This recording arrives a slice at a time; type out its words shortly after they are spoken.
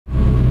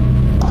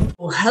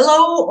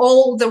hello,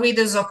 all the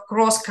readers of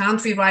Cross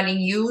Country Rally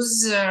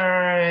News.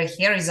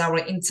 Here is our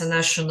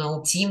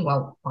international team,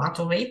 well, part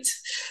of it.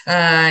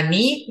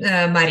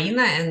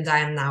 Marina, and I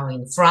am now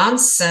in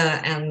France,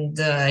 and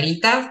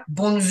Rita.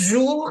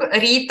 Bonjour,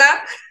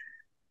 Rita.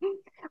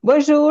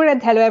 Bonjour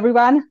and hello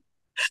everyone.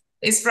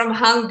 Is from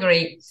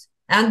Hungary.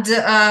 And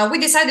we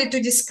decided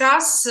to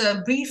discuss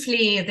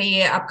briefly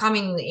the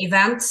upcoming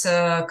event,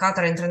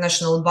 Qatar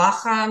International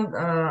Baja.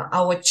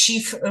 Our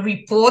chief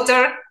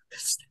reporter,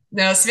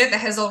 Sveta,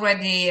 has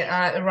already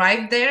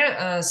arrived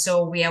there,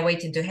 so we are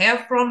waiting to hear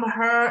from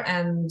her.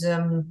 And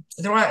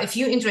there are a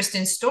few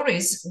interesting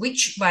stories,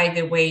 which, by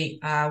the way,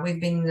 we've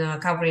been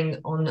covering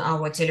on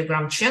our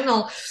Telegram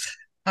channel.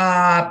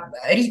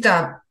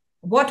 Rita,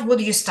 what would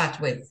you start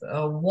with?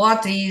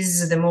 What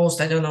is the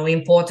most, I don't know,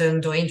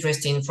 important or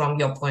interesting from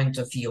your point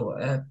of view?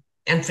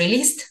 Entry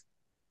list?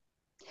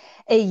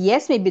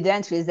 Yes, maybe the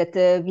answer is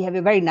that we have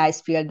a very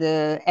nice field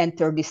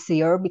entered this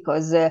year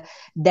because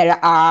there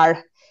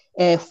are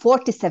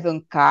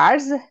 47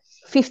 cars,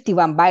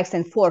 51 bikes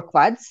and 4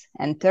 quads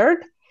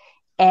entered.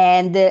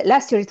 And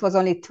last year it was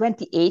only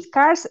 28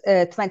 cars,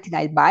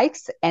 29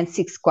 bikes and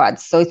 6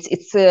 quads. So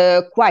it's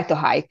quite a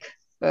hike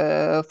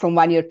from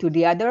one year to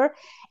the other.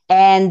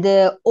 And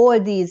all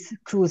these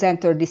crews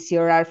entered this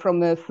year are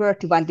from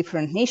 31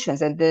 different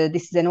nations. And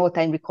this is an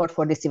all-time record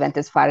for this event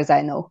as far as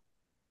I know.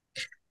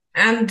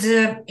 And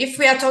if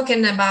we are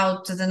talking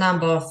about the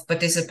number of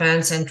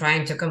participants and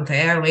trying to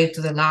compare it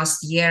to the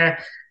last year,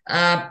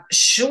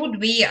 should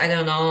we, I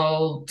don't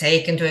know,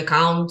 take into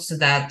account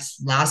that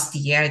last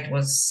year it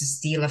was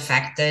still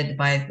affected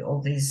by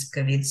all this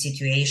COVID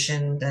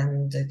situation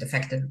and it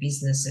affected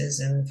businesses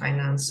and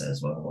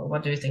finances?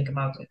 What do you think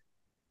about it?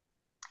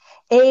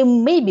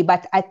 Maybe,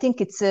 but I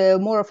think it's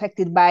more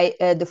affected by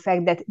the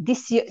fact that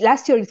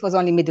last year it was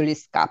only Middle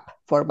East Cup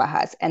for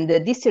Bahas, and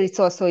this year it's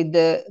also in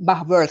the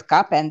Baja World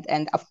Cup,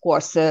 and of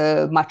course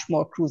much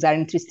more crews are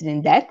interested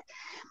in that.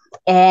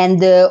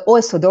 And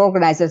also the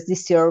organizers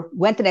this year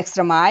went an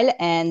extra mile,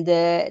 and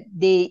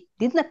they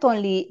did not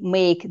only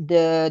make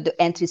the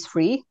entries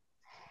free,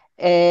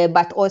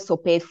 but also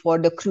paid for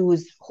the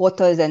cruise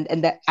hotels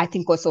and I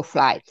think also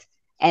flight.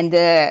 And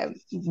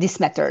this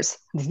matters.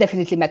 This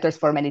definitely matters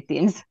for many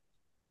teams.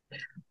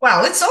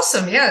 Well, it's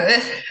awesome,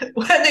 yeah.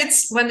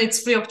 When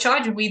it's free of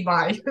charge, we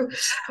buy.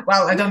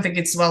 Well, I don't think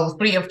it's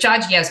free of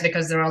charge, yes,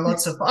 because there are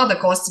lots of other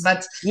costs,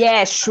 but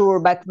yeah, sure,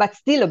 but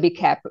still a big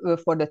help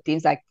for the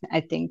teams, I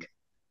think.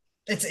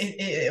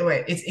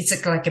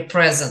 It's like a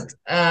present.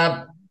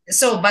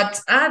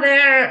 But are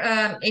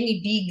there any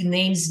big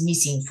names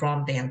missing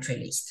from the entry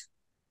list?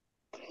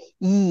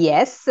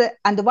 Yes,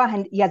 on the one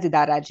hand, Yazid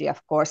Araji,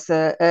 of course.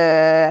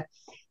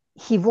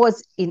 He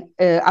was in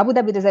Abu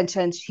Dhabi Design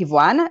Challenge, he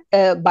won,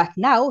 but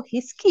now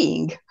he's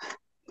skiing.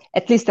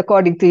 At least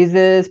according to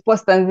his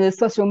post on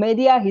social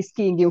media, he's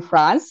skiing in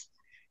France.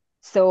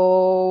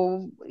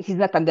 So he's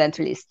not on the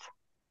entry list.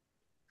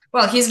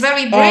 Well, he's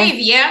very brave,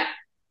 yeah?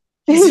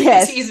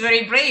 Yes. He's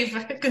very brave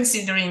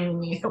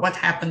considering what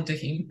happened to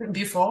him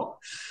before.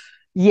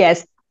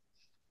 Yes.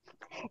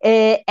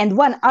 And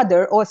one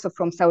other also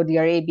from Saudi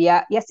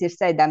Arabia, Yasir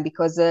Saidan,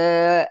 because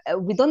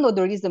we don't know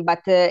the reason,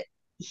 but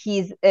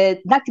he's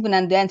not even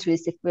on the entry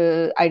list,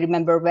 if I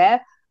remember well.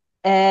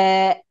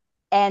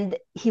 And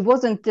he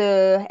wasn't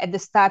at the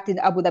start in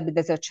Abu Dhabi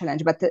Desert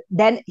Challenge, but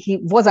then he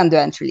was on the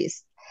entry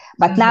list.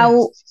 But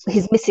now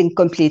he's missing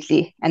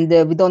completely, and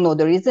we don't know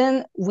the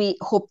reason. We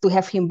hope to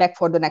have him back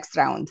for the next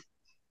round.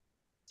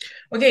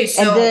 Okay,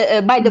 so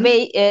and by the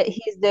way,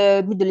 he's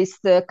the Middle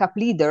East Cup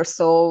leader,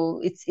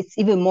 so it's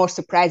even more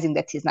surprising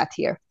that he's not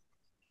here.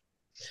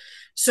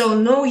 So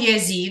no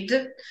Yazid,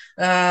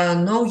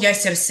 no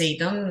Yasser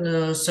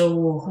Seidan.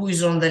 So who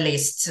is on the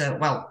list?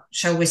 Well,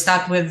 shall we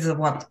start with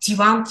what?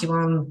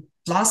 T1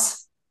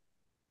 plus?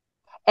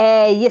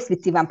 Yes,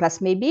 with T1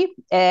 plus maybe.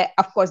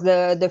 Of course,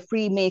 the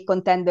three main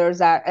contenders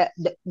are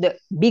the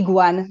big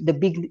one. The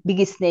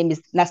biggest name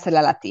is Nasser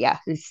Al Attiyah.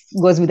 This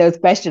goes without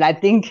question, I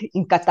think,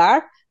 in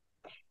Qatar.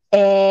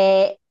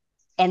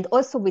 And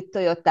also with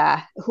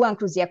Toyota, Juan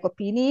Cruz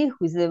Jacopini,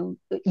 who is a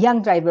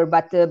young driver,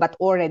 but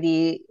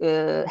already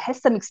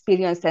has some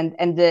experience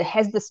and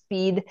has the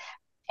speed,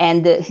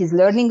 and he's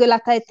learning a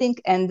lot, I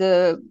think, and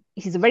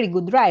he's a very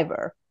good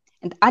driver.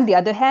 And on the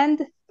other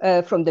hand,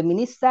 from the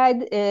mini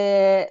side,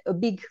 a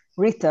big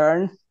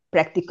return,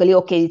 practically.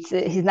 Okay,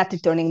 he's not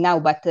returning now,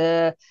 but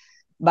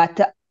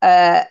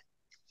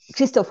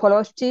Christoph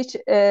Holostic,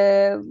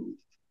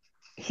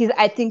 he's,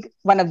 I think,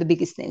 one of the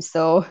biggest names.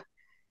 So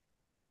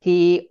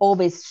he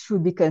always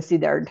should be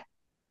considered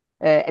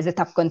as a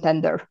top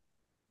contender.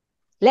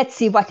 Let's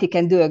see what he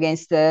can do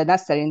against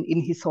Nasser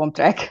in his home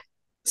track.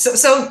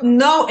 So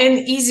no an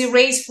easy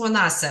race for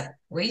Nasser,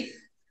 oui?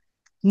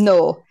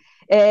 No.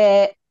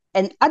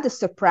 And other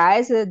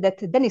surprise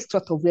that Dennis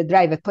Trotto will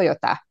drive a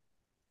Toyota.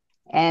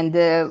 And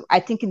I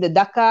think in the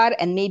Dakar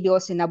and maybe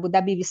also in Abu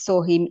Dhabi, we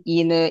saw him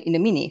in a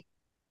Mini.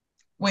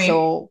 Oui.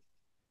 So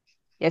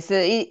yes,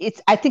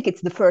 I think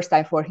it's the first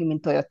time for him in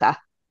Toyota.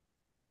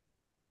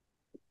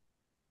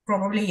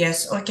 Probably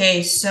yes.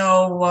 Okay,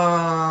 so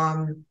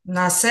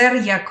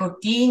Nasser,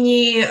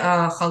 Jacopini,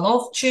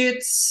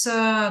 Halovchits,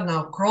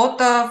 now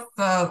Krotov,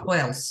 who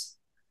else?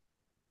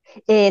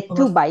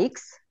 Two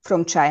bikes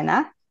from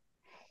China,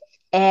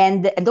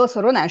 and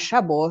also Ronan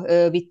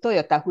Chabot with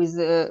Toyota, who is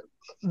a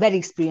very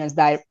experienced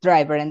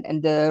driver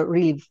and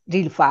really,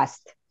 really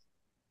fast.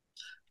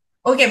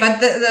 Okay, but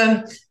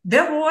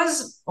there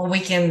was, or we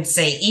can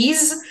say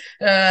is,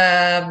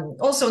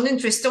 also an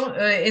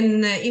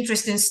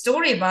interesting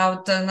story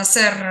about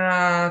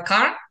Nasser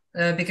car,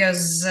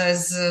 because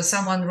as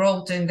someone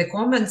wrote in the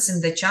comments in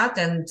the chat,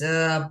 and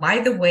by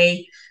the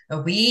way,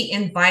 we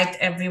invite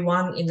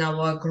everyone in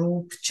our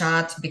group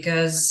chat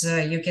because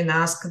you can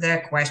ask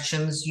the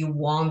questions you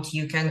want,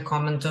 you can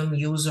comment on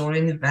news or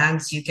in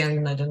events, you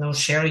can, I don't know,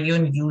 share your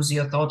news,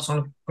 your thoughts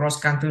on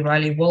cross-country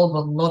rally world,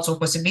 but lots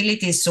of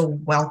possibilities, so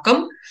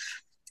welcome.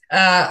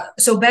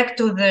 So back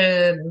to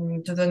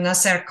the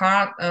Nasser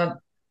car.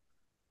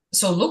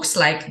 So looks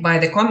like by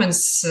the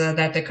comments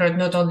that occurred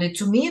not only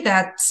to me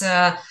that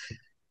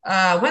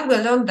when we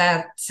learned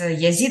that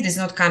Yazid is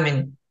not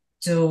coming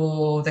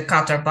to the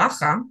Qatar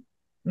Baja,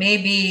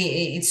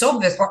 maybe it's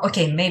obvious, or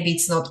okay, maybe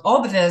it's not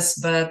obvious,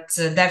 but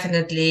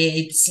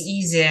definitely it's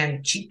easier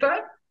and cheaper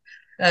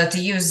to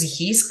use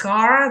his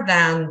car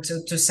than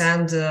to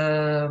send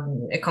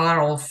a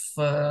car of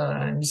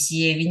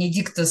Monsieur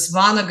Benedictus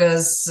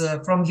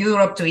Vanagas from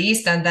Europe to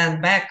East and then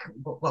back.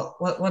 Well,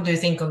 what do you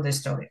think on this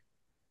story?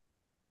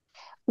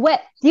 Well,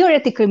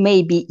 theoretically,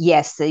 maybe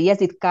yes.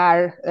 Yazid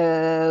car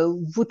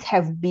would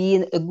have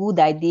been a good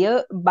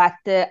idea, but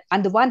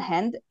on the one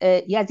hand,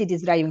 Yazid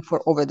is driving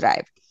for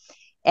overdrive,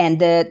 and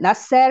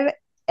Nasser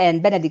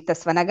and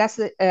Benedictus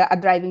Vanagas are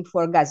driving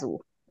for Gazoo,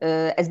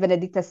 as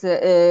Benedictus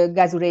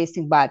Gazoo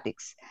Racing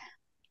Baltics.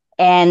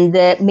 And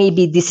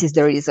maybe this is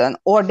the reason,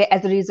 or the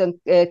other reason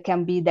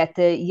can be that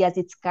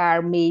Yazid's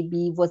car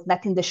maybe was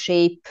not in the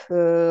shape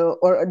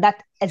or not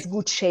as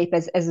good shape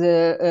as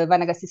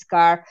Vanagas's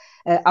car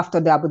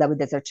after the Abu Dhabi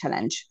Desert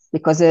Challenge,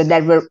 because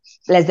there were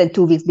less than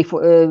 2 weeks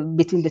before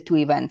between the two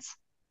events.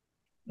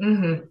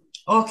 Mm-hmm.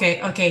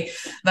 Okay.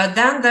 But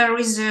then there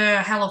is a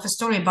hell of a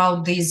story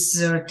about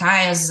these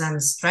tires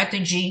and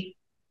strategy.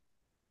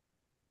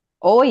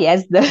 Oh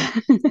yes,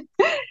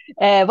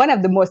 one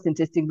of the most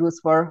interesting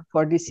rules for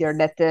this year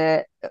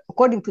that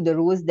according to the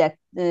rules that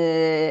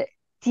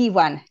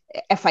T1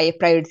 FIA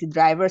priority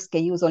drivers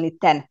can use only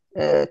 10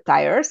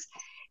 tires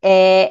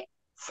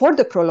for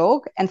the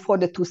prologue and for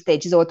the two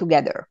stages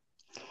altogether.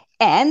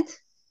 And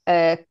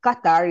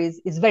Qatar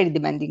is very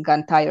demanding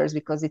on tires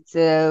because it's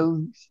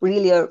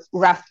really a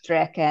rough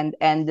track and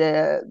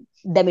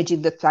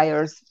damaging the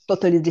tires,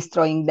 totally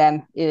destroying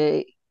them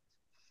in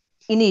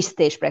each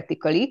stage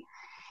practically.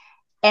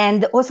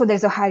 And also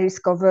there's a high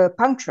risk of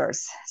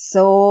punctures.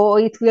 So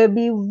it will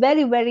be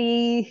very,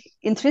 very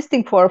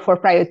interesting for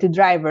priority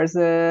drivers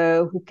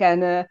who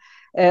can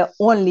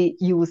only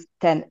use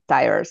 10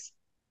 tires.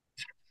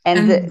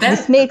 And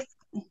this makes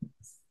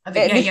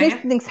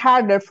things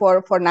harder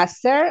for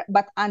Nasser.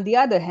 But on the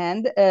other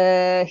hand,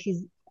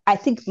 his, I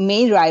think,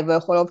 main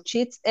rival,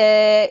 Holovchits,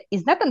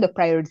 is not on the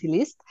priority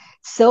list.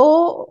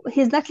 So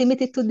he's not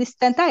limited to these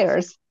 10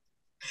 tires.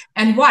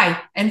 And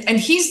why? And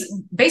he's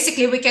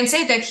basically, we can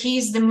say that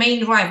he's the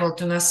main rival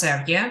to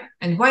Nasser, yeah?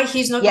 And why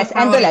he's not yes,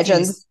 on priority and the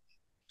legend. list?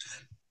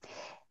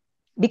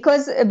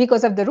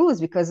 Because of the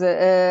rules. Because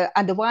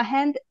on the one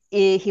hand,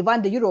 he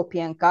won the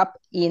European Cup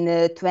in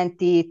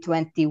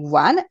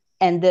 2021,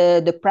 and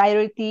the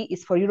priority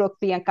is for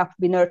European Cup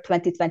winner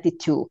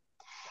 2022.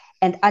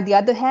 And on the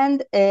other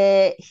hand,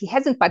 he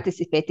hasn't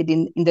participated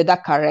in the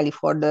Dakar Rally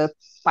for the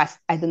past,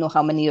 I don't know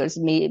how many years,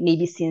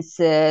 maybe since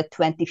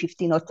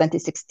 2015 or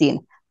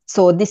 2016.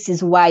 So this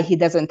is why he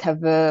doesn't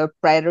have a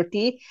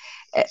priority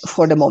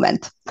for the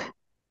moment.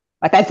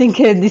 But I think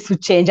this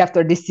would change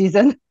after this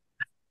season.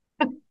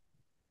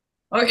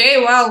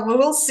 Okay, well, we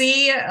will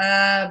see.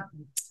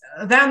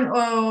 Then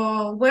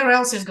where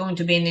else is going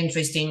to be an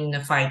interesting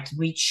fight?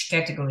 Which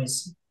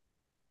categories?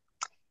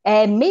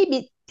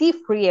 Maybe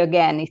T3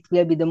 again, it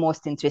will be the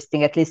most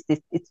interesting. At least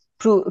it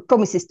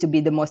promises to be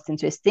the most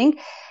interesting.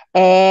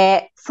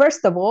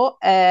 First of all,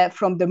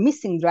 from the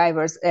missing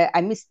drivers,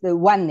 I missed the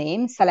one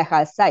name, Salah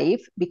Al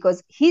Saif,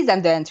 because he's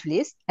on the entry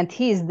list and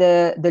he is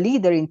the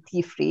leader in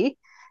T3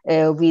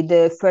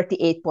 with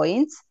 38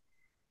 points.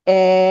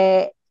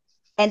 And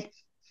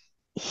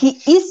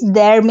he is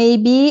there,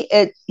 maybe.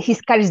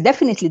 His car is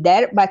definitely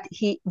there, but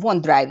he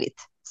won't drive it.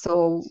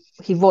 So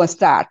he won't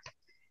start,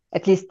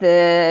 at least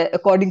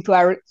according to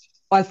our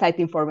on-site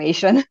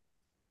information.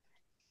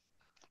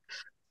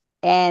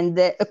 And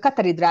a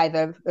Qatari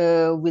driver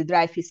will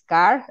drive his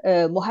car,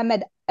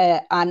 Mohammed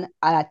An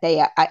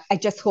Alateya. I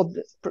just hope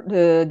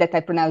that I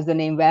pronounce the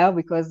name well,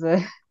 because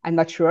I'm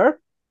not sure.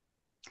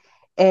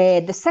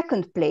 The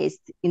second place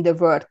in the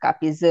World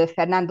Cup is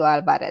Fernando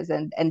Alvarez,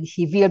 and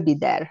he will be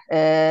there.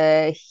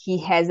 He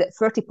has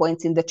 30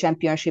 points in the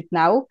championship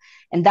now,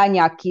 and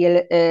Danya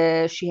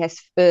Akil, she has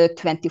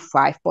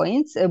 25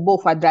 points.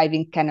 Both are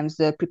driving cannons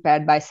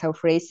prepared by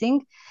South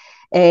Racing.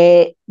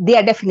 They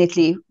are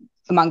definitely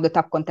among the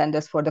top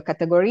contenders for the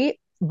category.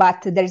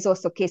 But there is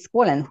also Case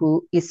Poland,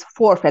 who is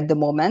fourth at the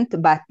moment.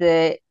 But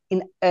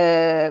in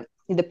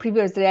the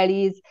previous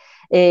rallies,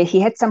 he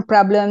had some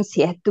problems.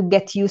 He had to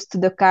get used to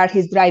the car.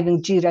 He's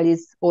driving G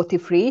rallies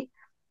OT3.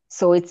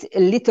 So it's a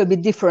little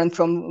bit different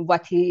from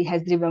what he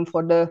has driven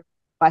for the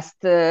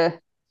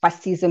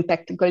past season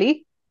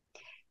practically.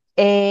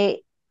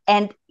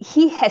 And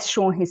he has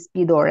shown his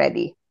speed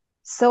already.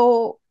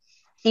 So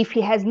if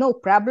he has no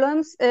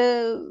problems,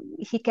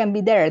 he can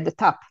be there at the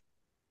top.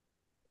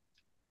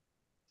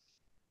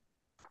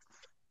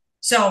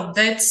 So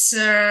that's,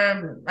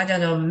 I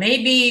don't know,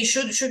 maybe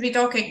should we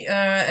talk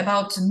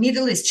about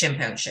Middle East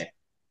Championship?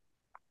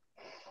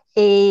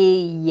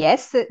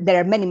 Yes, there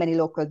are many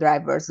local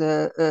drivers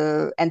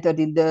entered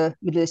in the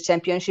Middle East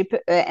Championship,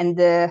 and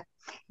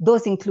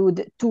those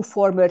include two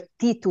former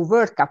T2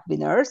 World Cup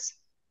winners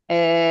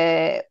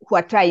who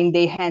are trying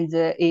their hands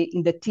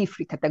in the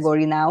T3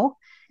 category now,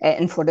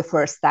 and for the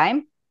first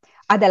time,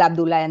 Adel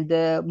Abdullah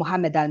and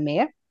Mohamed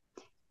Almer.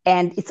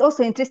 And it's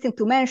also interesting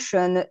to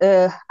mention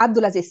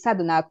Abdulaziz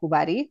Sadun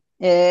Al-Kuwari,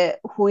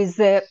 who is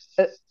a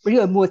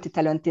real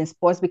multi-talent in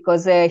sports,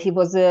 because he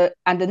was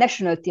on the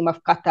national team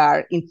of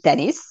Qatar in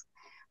tennis.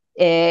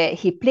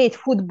 He played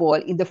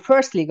football in the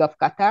first league of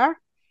Qatar,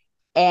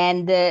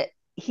 and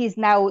he's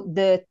now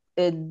the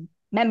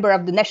member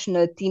of the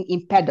national team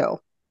in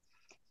paddle.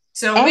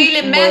 So and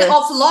really man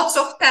of lots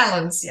of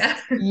talents, yeah.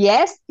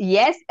 Yes,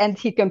 and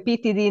he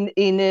competed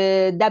in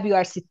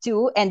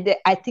WRC2, and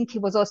I think he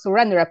was also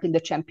runner-up in the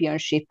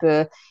championship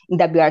in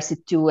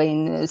WRC2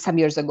 in some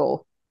years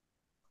ago.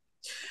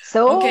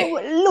 So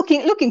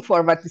looking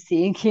forward to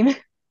seeing him.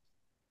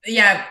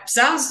 Yeah,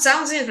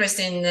 sounds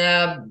interesting.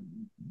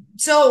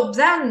 So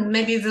then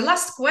maybe the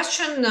last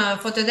question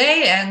for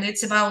today, and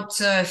it's about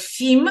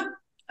FIM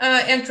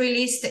entry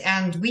list,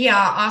 and we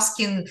are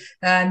asking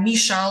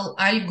Michal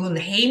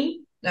Al-Gunheim,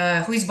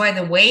 who is, by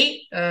the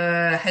way,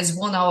 has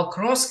won our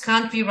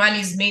cross-country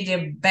rallies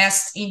media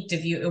best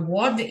interview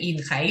award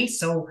in Hail,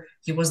 so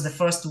he was the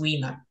first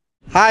winner.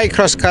 Hi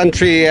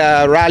cross-country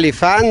rally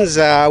fans,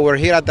 we're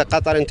here at the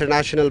Qatar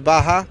International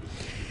Baja.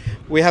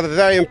 We have a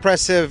very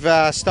impressive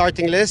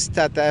starting list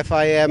at the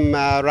FIM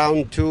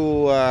Round 2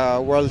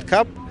 World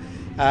Cup.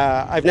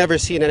 I've never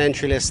seen an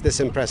entry list this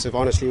impressive,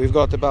 honestly. We've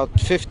got about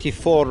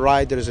 54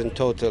 riders in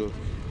total,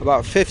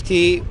 about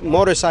 50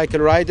 motorcycle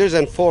riders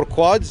and 4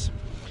 quads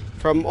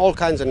from all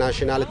kinds of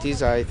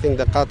nationalities. I think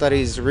the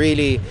Qataris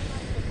really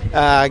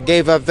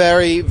gave a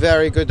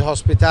very good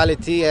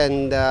hospitality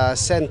and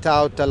sent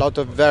out a lot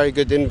of very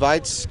good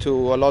invites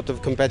to a lot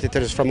of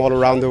competitors from all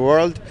around the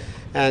world.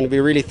 And we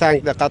really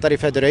thank the Qatari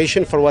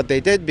Federation for what they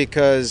did,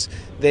 because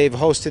they've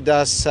hosted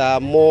us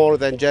more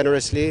than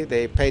generously.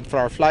 They paid for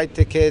our flight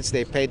tickets,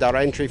 they paid our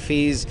entry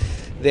fees,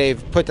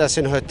 they've put us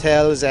in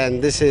hotels, and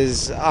this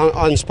is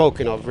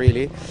unspoken of,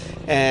 really.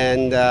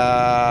 And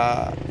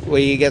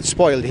we get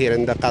spoiled here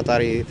in the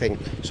Qatari thing.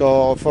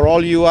 So for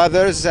all you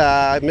others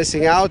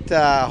missing out,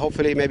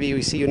 hopefully maybe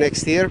we see you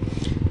next year.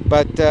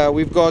 But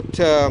we've got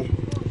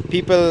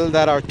people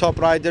that are top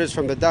riders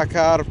from the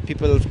Dakar,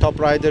 top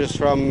riders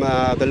from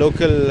the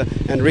local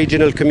and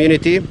regional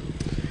community.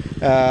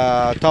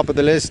 Top of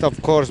the list, of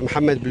course,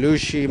 Mohamed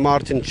Belushi,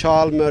 Martin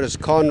Chalmers,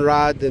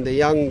 Conrad, and the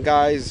young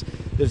guys.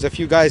 There's a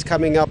few guys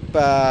coming up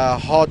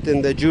hot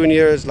in the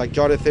juniors, like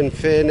Jonathan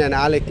Finn and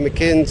Alec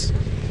McInnes.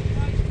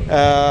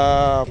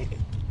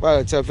 Well,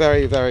 it's a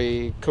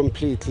very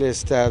complete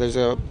list. There's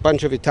a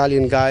bunch of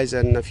Italian guys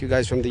and a few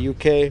guys from the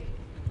UK.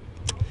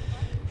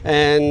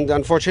 And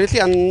unfortunately,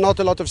 not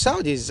a lot of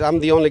Saudis.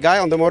 I'm the only guy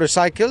on the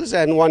motorcycles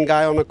and one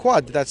guy on a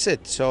quad. That's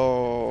it.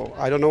 So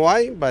I don't know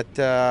why, but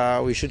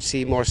we should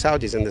see more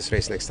Saudis in this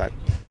race next time.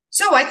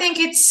 So I think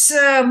it's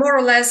more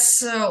or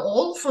less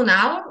all for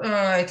now,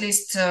 at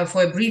least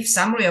for a brief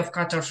summary of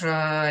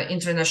Qatar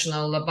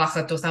International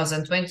Baja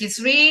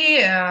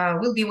 2023.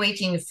 We'll be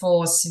waiting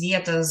for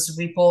Sveta's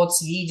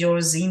reports,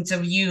 videos,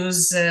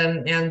 interviews,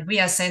 and we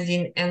are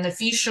sending an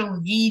official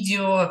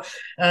video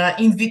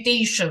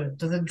invitation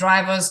to the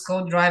drivers,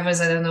 co-drivers,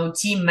 I don't know,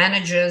 team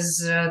managers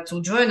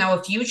to join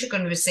our future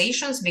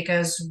conversations,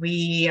 because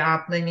we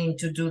are planning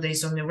to do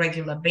this on a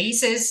regular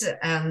basis.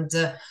 And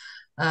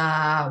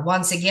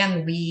once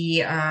again,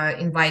 we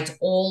invite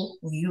all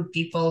you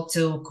people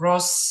to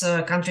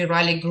cross-country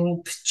rally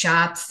group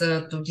chat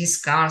to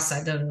discuss,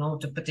 I don't know,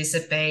 to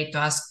participate, to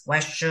ask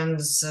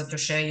questions, to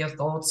share your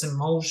thoughts,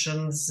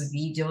 emotions,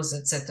 videos,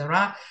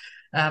 etc.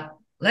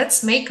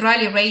 Let's make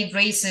rally raid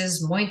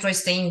races more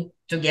interesting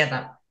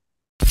together.